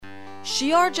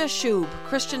Shear Jashub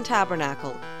Christian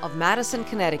Tabernacle of Madison,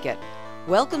 Connecticut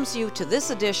welcomes you to this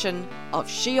edition of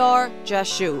Shear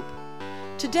Jashub.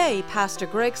 Today, Pastor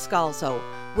Greg Scalzo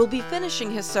will be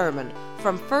finishing his sermon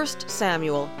from 1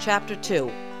 Samuel chapter 2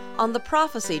 on the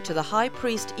prophecy to the high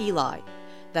priest Eli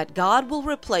that God will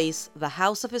replace the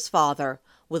house of his father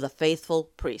with a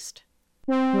faithful priest.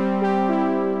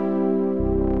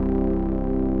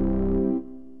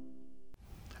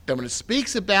 That when it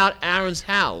speaks about Aaron's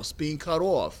house being cut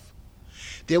off,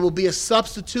 there will be a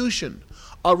substitution,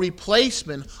 a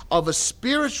replacement of a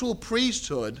spiritual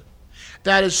priesthood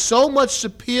that is so much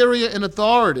superior in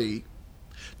authority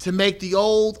to make the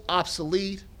old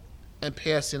obsolete and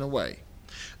passing away.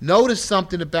 Notice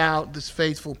something about this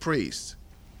faithful priest.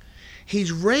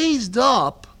 He's raised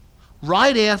up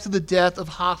right after the death of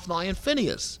Hophni and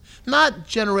Phinehas, not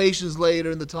generations later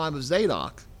in the time of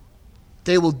Zadok.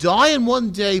 They will die in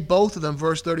one day, both of them,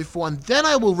 verse 34, and then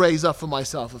I will raise up for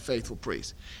myself a faithful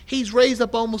priest. He's raised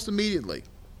up almost immediately.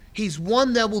 He's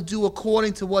one that will do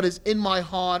according to what is in my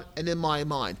heart and in my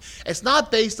mind. It's not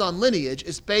based on lineage,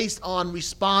 it's based on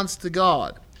response to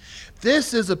God.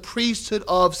 This is a priesthood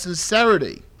of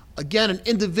sincerity. Again, an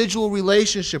individual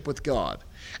relationship with God.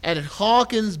 And it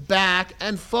harkens back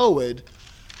and forward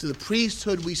to the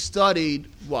priesthood we studied,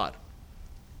 what?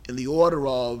 In the order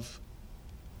of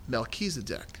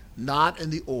Melchizedek, not in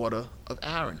the order of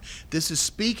Aaron. This is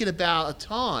speaking about a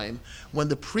time when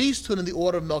the priesthood in the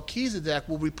order of Melchizedek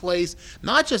will replace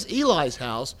not just Eli's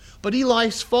house, but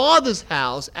Eli's father's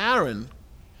house, Aaron,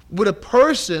 with a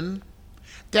person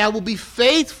that will be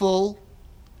faithful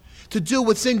to do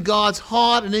what's in God's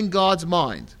heart and in God's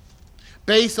mind,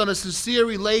 based on a sincere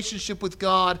relationship with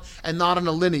God and not on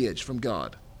a lineage from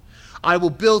God. I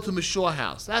will build him a sure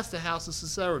house. That's the house of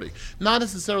sincerity. Not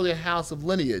necessarily a house of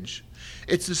lineage.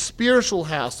 It's a spiritual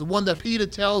house, the one that Peter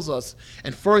tells us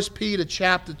in 1 Peter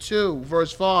chapter 2,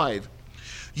 verse 5.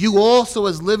 You also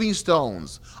as living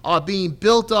stones are being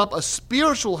built up a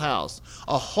spiritual house,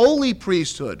 a holy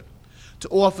priesthood, to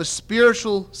offer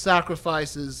spiritual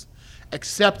sacrifices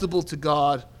acceptable to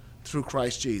God through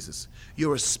Christ Jesus.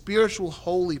 You're a spiritual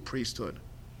holy priesthood.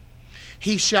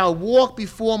 He shall walk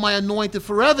before my anointed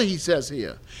forever, he says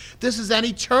here. This is an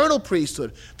eternal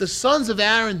priesthood. The sons of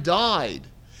Aaron died,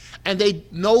 and they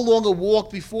no longer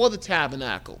walked before the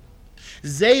tabernacle.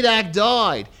 Zadok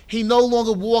died. He no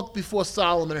longer walked before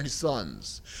Solomon and his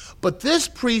sons. But this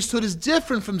priesthood is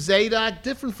different from Zadok,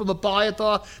 different from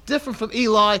Abiathar, different from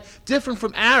Eli, different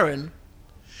from Aaron.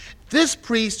 This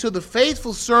priesthood, the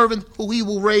faithful servant who he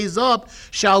will raise up,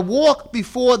 shall walk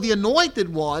before the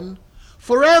anointed one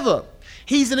forever.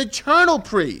 He's an eternal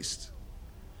priest.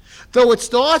 Though it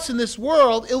starts in this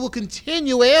world, it will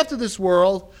continue after this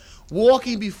world,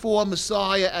 walking before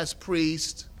Messiah as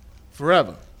priest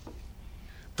forever.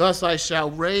 Thus I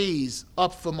shall raise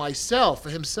up for myself, for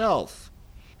himself,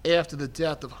 after the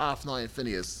death of Hophni and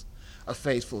Phinehas, a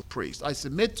faithful priest. I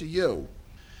submit to you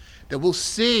that we'll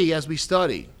see as we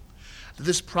study that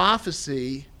this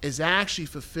prophecy is actually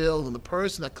fulfilled in the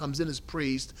person that comes in as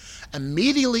priest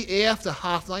immediately after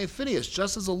Hophni and Phinehas,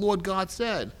 just as the Lord God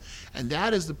said. And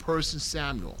that is the person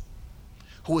Samuel,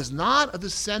 who is not a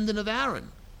descendant of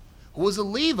Aaron, who is a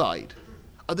Levite,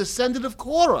 a descendant of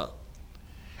Korah.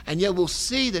 And yet we'll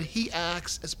see that he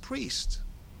acts as priest.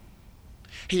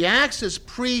 He acts as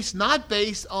priest not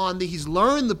based on he's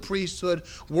learned the priesthood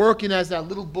working as that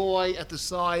little boy at the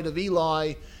side of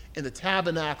Eli in the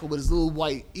tabernacle with his little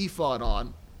white ephod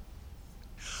on.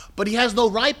 But he has no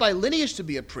right by lineage to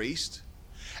be a priest,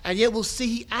 and yet we'll see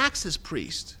he acts as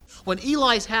priest. When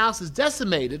Eli's house is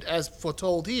decimated, as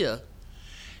foretold here,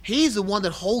 he's the one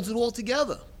that holds it all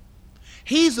together.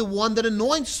 He's the one that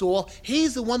anoints Saul.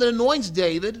 He's the one that anoints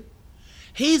David.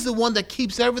 He's the one that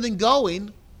keeps everything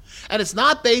going. And it's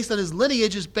not based on his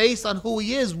lineage, it's based on who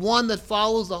he is, one that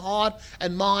follows the heart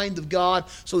and mind of God.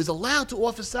 So he's allowed to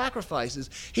offer sacrifices.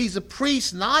 He's a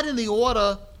priest not in the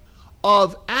order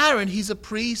of Aaron, he's a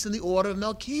priest in the order of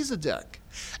Melchizedek.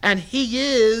 And he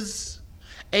is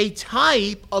a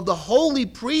type of the holy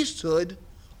priesthood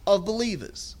of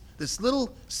believers. This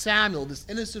little Samuel, this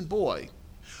innocent boy,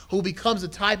 who becomes a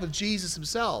type of Jesus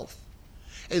himself,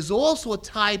 is also a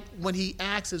type, when he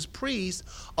acts as priest,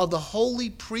 of the holy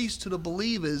priesthood of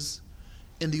believers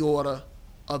in the order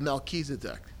of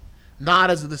Melchizedek, not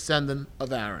as a descendant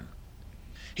of Aaron.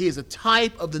 He is a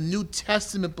type of the New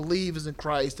Testament believers in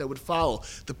Christ that would follow,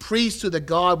 the priesthood that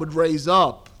God would raise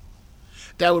up,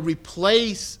 that would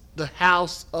replace the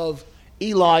house of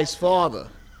Eli's father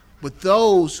with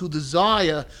those who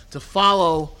desire to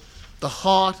follow the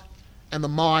heart and the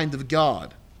mind of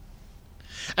God.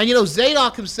 And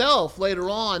Zadok himself later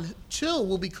on, too,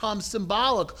 will become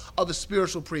symbolic of a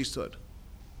spiritual priesthood.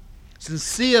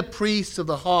 Sincere priests of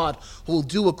the heart who will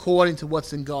do according to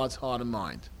what's in God's heart and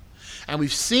mind. And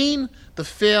we've seen the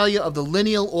failure of the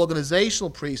lineal organizational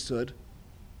priesthood,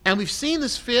 and we've seen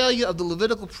this failure of the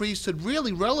Levitical priesthood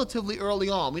really relatively early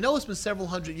on. We know it's been several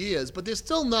hundred years, but they're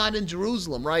still not in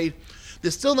Jerusalem, right? They're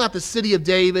still not the city of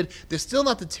David. They're still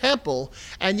not the temple.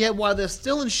 And yet while they're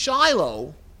still in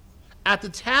Shiloh, at the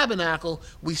tabernacle,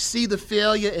 we see the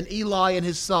failure in Eli and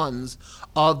his sons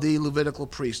of the Levitical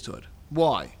priesthood.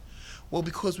 Why? Well,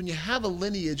 because when you have a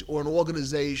lineage or an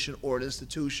organization or an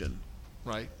institution,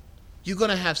 right, you're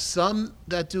going to have some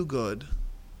that do good,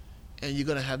 and you're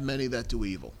going to have many that do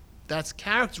evil. That's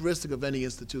characteristic of any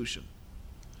institution,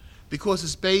 because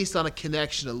it's based on a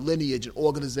connection, a lineage, an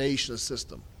organization, a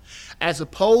system. As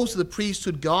opposed to the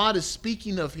priesthood God is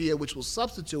speaking of here, which will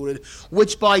substitute it,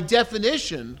 which by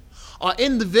definition are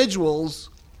individuals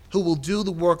who will do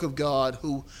the work of God,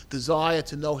 who desire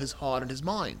to know his heart and his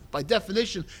mind. By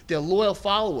definition, they're loyal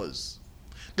followers.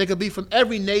 They could be from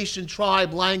every nation,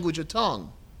 tribe, language, or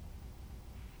tongue.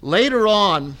 Later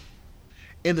on,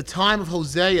 in the time of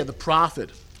Hosea, the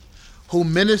prophet, who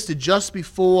ministered just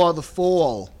before the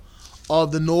fall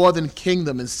of the northern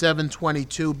kingdom in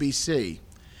 722 BC,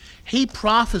 he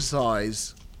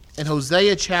prophesies in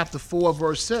Hosea chapter 4,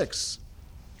 verse 6.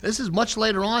 This is much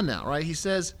later on now, right? He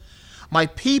says, "My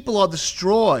people are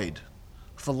destroyed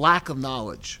for lack of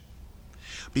knowledge.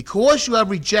 Because you have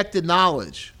rejected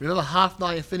knowledge." Remember,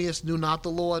 Hophni and Phinehas knew not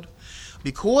the Lord?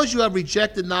 "Because you have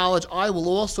rejected knowledge, I will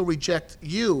also reject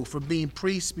you from being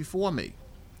priests before me.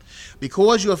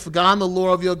 Because you have forgotten the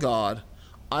law of your God,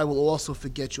 I will also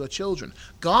forget your children."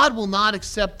 God will not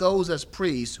accept those as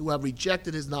priests who have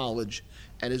rejected his knowledge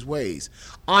and his ways.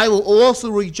 "I will also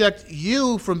reject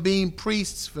you from being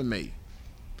priests for me."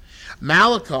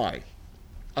 Malachi,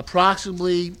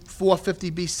 approximately 450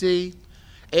 BC,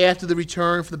 after the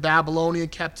return from the Babylonian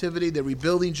captivity, they're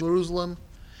rebuilding Jerusalem.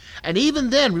 And even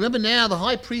then, remember now, the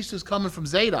high priest is coming from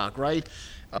Zadok, right?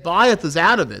 Abiathar is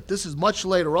out of it. This is much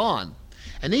later on.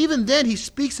 And even then, he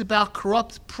speaks about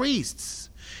corrupt priests.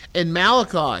 In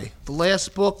Malachi, the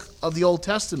last book of the Old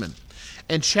Testament,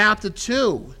 in chapter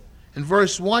 2, in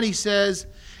verse 1, he says,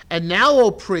 "And now,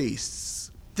 O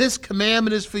priests, this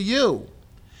commandment is for you.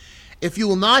 If you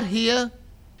will not hear,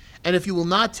 and if you will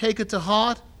not take it to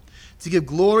heart, to give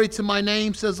glory to my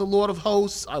name, says the Lord of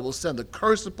hosts, I will send a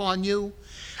curse upon you,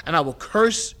 and I will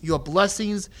curse your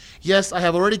blessings. Yes, I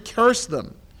have already cursed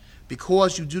them,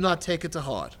 because you do not take it to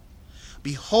heart.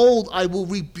 Behold, I will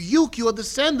rebuke your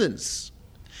descendants,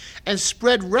 and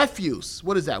spread refuse."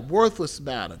 What is that? Worthless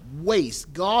matter,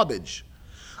 waste, garbage.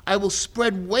 "I will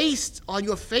spread waste on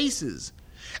your faces,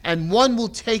 and one will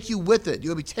take you with it."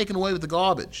 You'll be taken away with the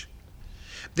garbage.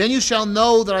 "Then you shall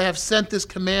know that I have sent this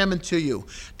commandment to you,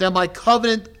 that my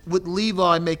covenant with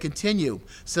Levi may continue,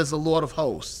 says the Lord of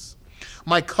hosts.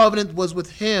 My covenant was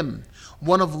with him,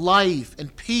 one of life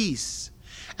and peace,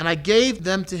 and I gave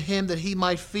them to him that he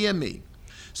might fear me.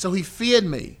 So he feared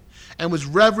me and was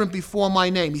reverent before my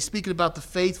name." He's speaking about the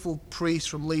faithful priest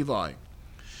from Levi.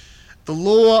 "The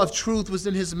law of truth was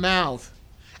in his mouth,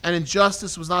 and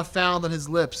injustice was not found on his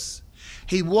lips.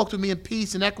 He walked with me in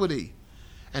peace and equity,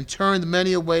 and turned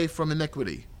many away from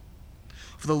iniquity.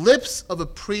 For the lips of a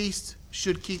priest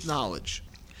should keep knowledge,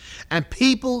 and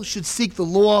people should seek the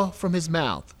law from his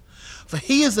mouth. For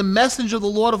he is a messenger of the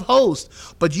Lord of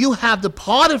hosts. But you have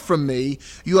departed from me.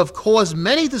 You have caused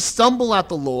many to stumble at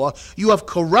the law. You have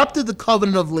corrupted the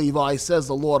covenant of Levi, says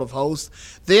the Lord of hosts.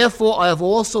 Therefore I have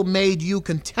also made you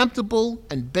contemptible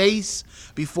and base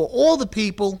before all the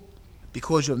people,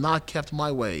 because you have not kept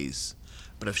my ways,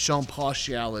 but have shown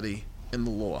partiality in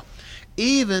the law."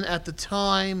 Even at the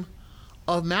time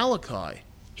of Malachi,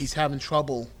 he's having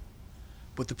trouble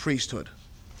with the priesthood,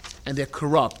 and they're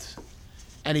corrupt,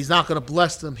 and he's not going to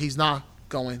bless them. He's not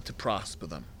going to prosper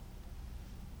them.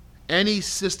 Any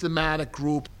systematic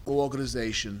group or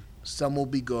organization, some will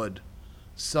be good,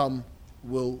 some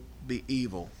will be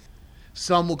evil.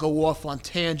 Some will go off on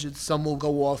tangents, some will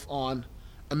go off on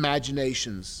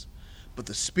imaginations. But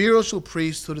the spiritual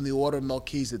priesthood in the order of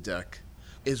Melchizedek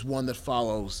is one that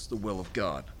follows the will of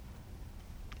God.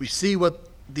 We see what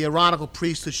the Aaronical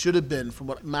priesthood should have been from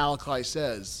what Malachi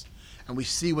says, and we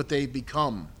see what they've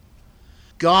become.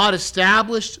 God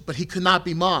established, but he could not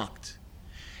be mocked.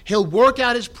 He'll work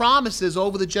out his promises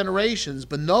over the generations,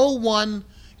 but no one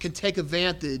can take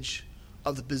advantage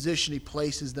of the position he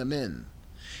places them in.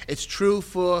 It's true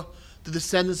for the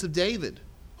descendants of David,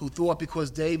 who thought because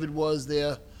David was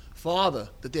their father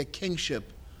that their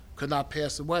kingship could not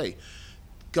pass away.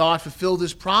 God fulfilled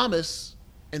his promise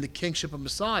in the kingship of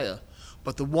Messiah,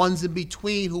 but the ones in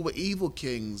between who were evil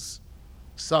kings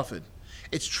suffered.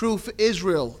 It's true for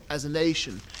Israel as a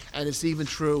nation, and it's even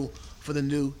true for the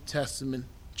New Testament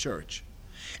church.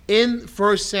 In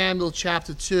 1 Samuel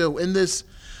chapter 2, in this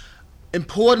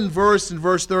important verse in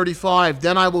verse 35,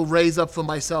 then I will raise up for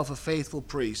myself a faithful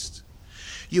priest.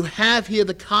 You have here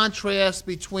the contrast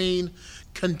between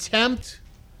contempt,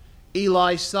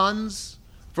 Eli's sons,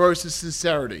 versus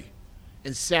sincerity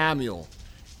in Samuel,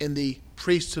 in the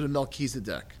priesthood of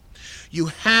Melchizedek. You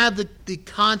have the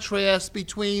contrast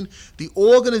between the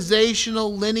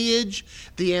organizational lineage,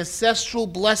 the ancestral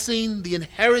blessing, the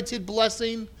inherited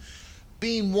blessing,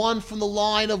 being one from the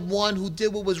line of one who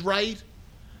did what was right,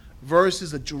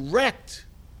 versus a direct,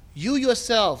 you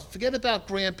yourself, forget about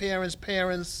grandparents,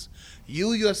 parents,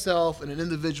 you yourself in an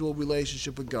individual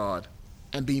relationship with God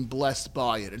and being blessed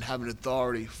by it and having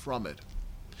authority from it.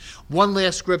 One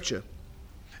last scripture.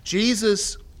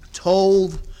 Jesus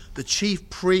told the chief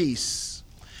priests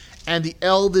and the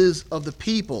elders of the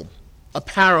people a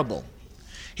parable.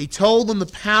 He told them the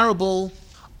parable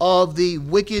of the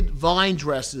wicked vine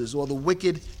dressers, or the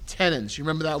wicked tenants. You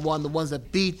remember that one, the ones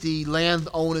that beat the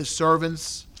landowner's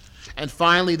servants, and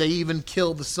finally they even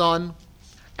killed the son.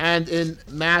 And in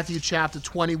Matthew chapter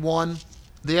 21,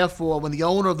 therefore, when the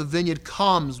owner of the vineyard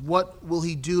comes, what will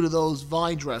he do to those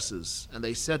vine dressers? And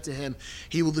they said to him,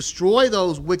 he will destroy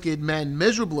those wicked men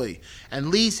miserably and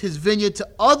lease his vineyard to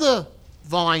other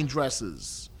vine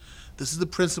dressers. This is the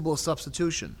principle of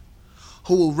substitution,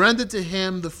 who will render to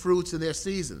him the fruits in their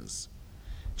seasons.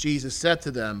 Jesus said to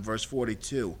them, verse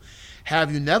 42,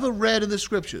 have you never read in the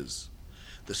scriptures,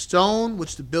 the stone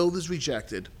which the builders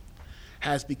rejected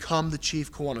has become the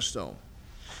chief cornerstone.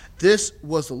 This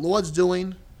was the Lord's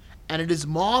doing, and it is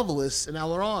marvelous in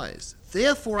our eyes.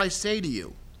 Therefore I say to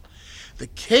you, the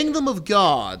kingdom of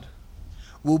God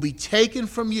will be taken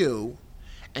from you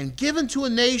and given to a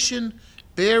nation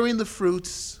bearing the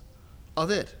fruits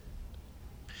of it.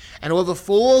 And whoever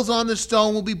falls on the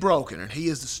stone will be broken, and he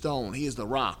is the stone, he is the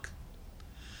rock.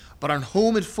 But on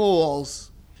whom it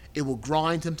falls, it will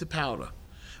grind him to powder.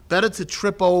 Better to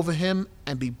trip over him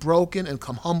and be broken and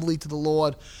come humbly to the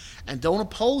Lord. And don't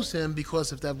oppose him,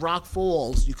 because if that rock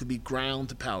falls, you could be ground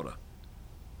to powder.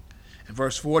 In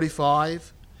verse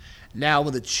 45, now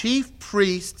when the chief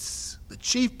priests, the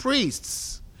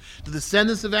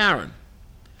descendants of Aaron,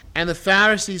 and the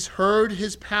Pharisees heard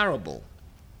his parable,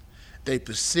 they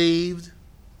perceived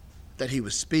that he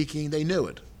was speaking. They knew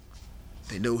it.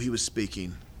 They knew he was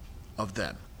speaking of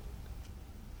them.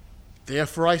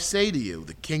 Therefore I say to you,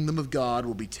 the kingdom of God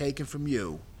will be taken from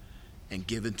you and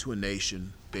given to a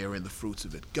nation bearing the fruits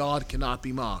of it. God cannot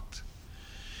be mocked.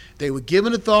 They were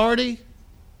given authority,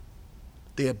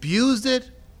 they abused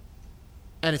it,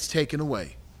 and it's taken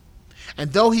away.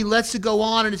 And though he lets it go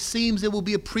on, and it seems there will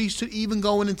be a priesthood even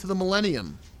going into the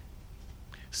millennium,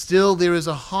 still there is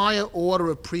a higher order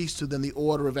of priesthood than the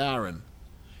order of Aaron,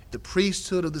 the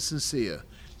priesthood of the sincere,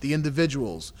 the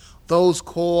individuals, those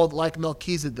called like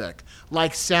Melchizedek,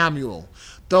 like Samuel,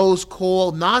 those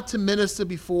called not to minister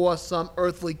before some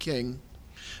earthly king,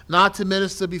 not to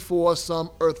minister before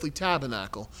some earthly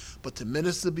tabernacle, but to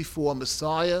minister before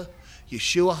Messiah,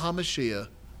 Yeshua HaMashiach,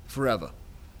 forever.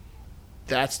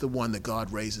 That's the one that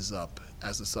God raises up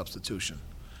as a substitution.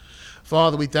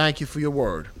 Father, we thank you for your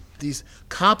word. These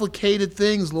complicated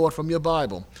things, Lord, from your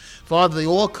Bible, Father, they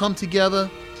all come together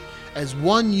as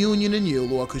one union in you,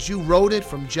 Lord, because you wrote it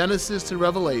from Genesis to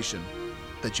Revelation,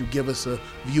 that you give us a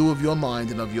view of your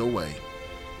mind and of your way,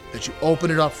 that you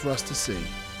open it up for us to see.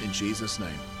 In Jesus' name,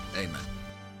 amen.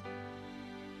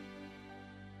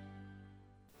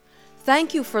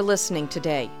 Thank you for listening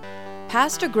today.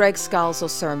 Pastor Greg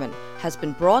Scalzo's sermon has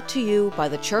been brought to you by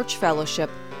the Church Fellowship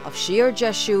of Shear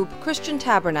Jashub Christian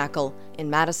Tabernacle in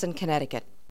Madison, Connecticut.